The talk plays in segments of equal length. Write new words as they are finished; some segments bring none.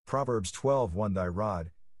Proverbs 12:1 Thy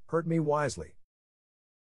rod, hurt me wisely.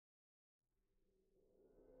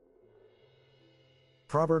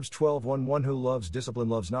 Proverbs 12:1 One who loves discipline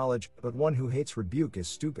loves knowledge, but one who hates rebuke is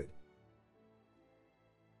stupid.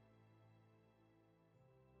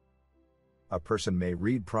 A person may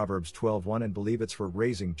read Proverbs 12:1 and believe it's for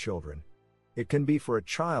raising children. It can be for a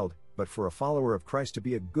child, but for a follower of Christ to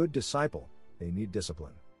be a good disciple, they need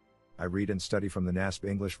discipline. I read and study from the NASB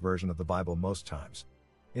English version of the Bible most times.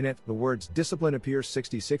 In it, the words discipline appears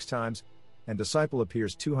 66 times, and disciple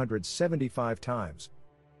appears 275 times.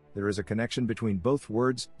 There is a connection between both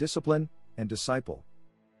words, discipline and disciple.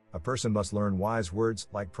 A person must learn wise words,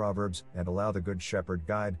 like Proverbs, and allow the Good Shepherd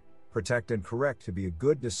guide, protect and correct to be a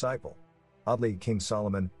good disciple. Oddly, King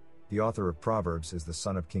Solomon, the author of Proverbs, is the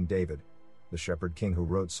son of King David, the shepherd king who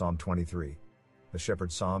wrote Psalm 23. The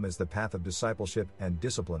shepherd psalm is the path of discipleship and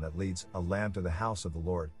discipline that leads a lamb to the house of the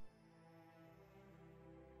Lord.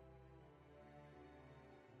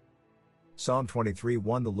 Psalm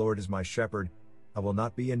 23:1 The Lord is my shepherd, I will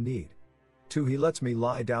not be in need. 2 He lets me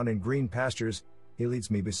lie down in green pastures, He leads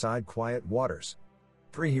me beside quiet waters.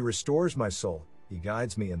 3 He restores my soul, He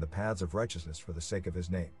guides me in the paths of righteousness for the sake of His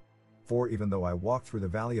name. 4 Even though I walk through the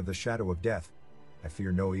valley of the shadow of death, I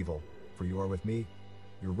fear no evil, for you are with me.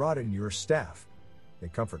 Your rod and your staff, they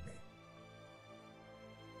comfort me.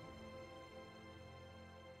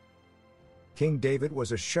 King David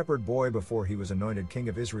was a shepherd boy before he was anointed king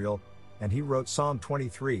of Israel, and he wrote Psalm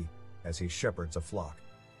 23 as he shepherds a flock.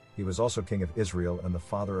 He was also king of Israel and the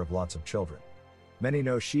father of lots of children. Many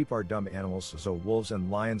know sheep are dumb animals, so wolves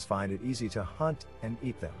and lions find it easy to hunt and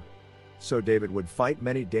eat them. So David would fight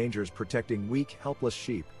many dangers protecting weak, helpless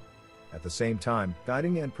sheep. At the same time,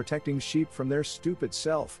 guiding and protecting sheep from their stupid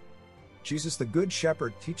self. Jesus the Good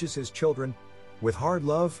Shepherd teaches his children with hard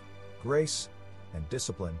love, grace, and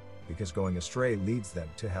discipline, because going astray leads them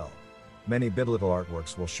to hell. Many biblical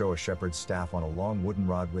artworks will show a shepherd's staff on a long wooden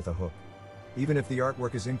rod with a hook. Even if the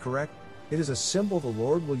artwork is incorrect, it is a symbol the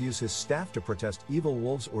Lord will use his staff to protest evil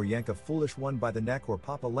wolves or yank a foolish one by the neck or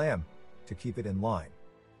pop a lamb to keep it in line.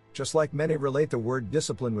 Just like many relate the word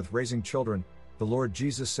discipline with raising children, the Lord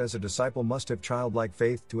Jesus says a disciple must have childlike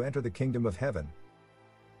faith to enter the kingdom of heaven.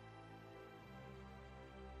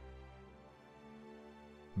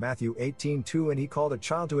 Matthew 18:2 And he called a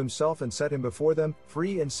child to himself and set him before them,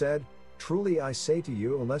 free, and said, Truly I say to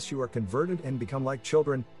you, unless you are converted and become like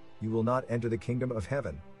children, you will not enter the kingdom of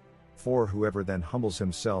heaven. For whoever then humbles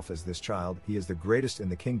himself as this child, he is the greatest in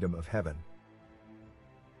the kingdom of heaven.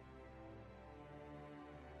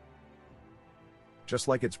 Just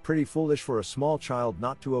like it's pretty foolish for a small child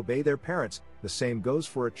not to obey their parents, the same goes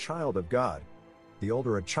for a child of God. The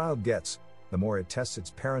older a child gets, the more it tests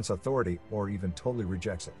its parents' authority or even totally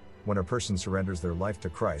rejects it. When a person surrenders their life to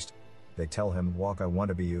Christ, they tell him, Walk, I want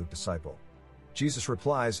to be you, disciple. Jesus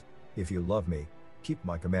replies, If you love me, keep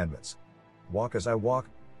my commandments. Walk as I walk,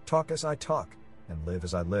 talk as I talk, and live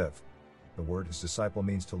as I live. The word as disciple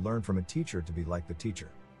means to learn from a teacher to be like the teacher.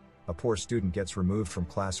 A poor student gets removed from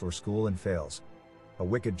class or school and fails. A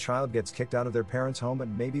wicked child gets kicked out of their parents' home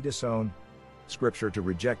and may be disowned. Scripture to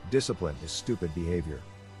reject discipline is stupid behavior.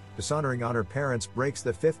 Dishonoring honor parents breaks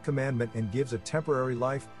the 5th commandment and gives a temporary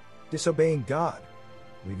life, disobeying God,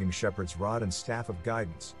 leaving shepherd's rod and staff of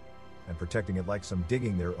guidance, and protecting it like some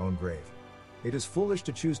digging their own grave. It is foolish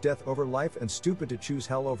to choose death over life and stupid to choose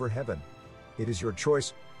hell over heaven. It is your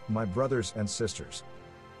choice, my brothers and sisters.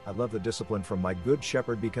 I love the discipline from my Good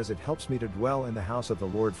Shepherd because it helps me to dwell in the house of the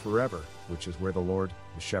Lord forever, which is where the Lord,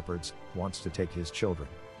 the Shepherd, wants to take his children.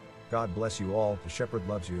 God bless you all, the Shepherd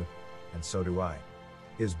loves you, and so do I.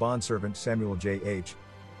 His bondservant Samuel J.H.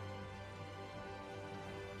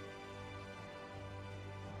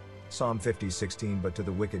 Psalm 50:16 But to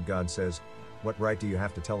the wicked God says, What right do you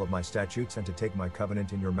have to tell of my statutes and to take my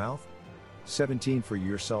covenant in your mouth? 17 For you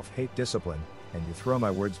yourself hate discipline, and you throw my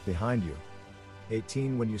words behind you.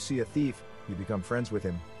 18 When you see a thief, you become friends with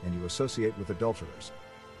him, and you associate with adulterers.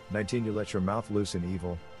 19 You let your mouth loose in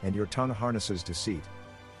evil, and your tongue harnesses deceit.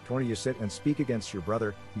 20 You sit and speak against your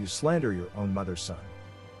brother, you slander your own mother's son.